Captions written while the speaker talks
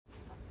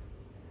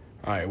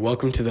All right,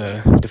 welcome to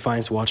the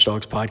Defiance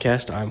Watchdogs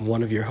podcast. I'm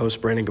one of your hosts,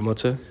 Brandon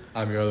Gamutza.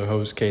 I'm your other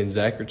host, Caden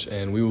Zachrich,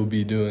 and we will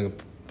be doing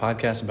a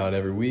podcast about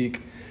every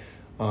week,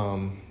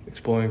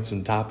 exploring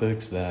some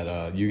topics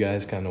that you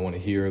guys kind of want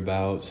to hear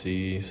about,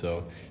 see.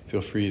 So feel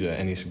free to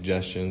any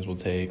suggestions. We'll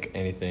take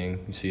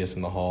anything. You see us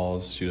in the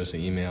halls, shoot us an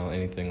email,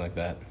 anything like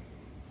that.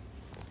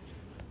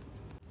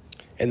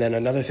 And then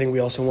another thing we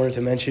also wanted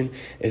to mention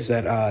is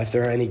that if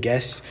there are any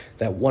guests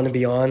that want to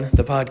be on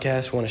the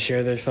podcast, want to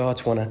share their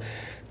thoughts, want to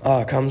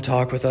come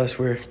talk with us,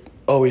 we're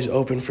always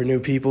open for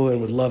new people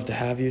and would love to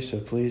have you. So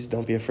please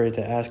don't be afraid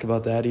to ask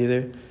about that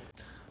either.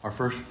 Our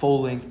first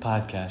full-length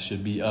podcast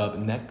should be up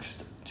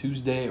next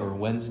Tuesday or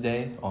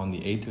Wednesday on the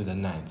 8th or the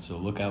 9th, so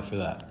look out for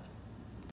that.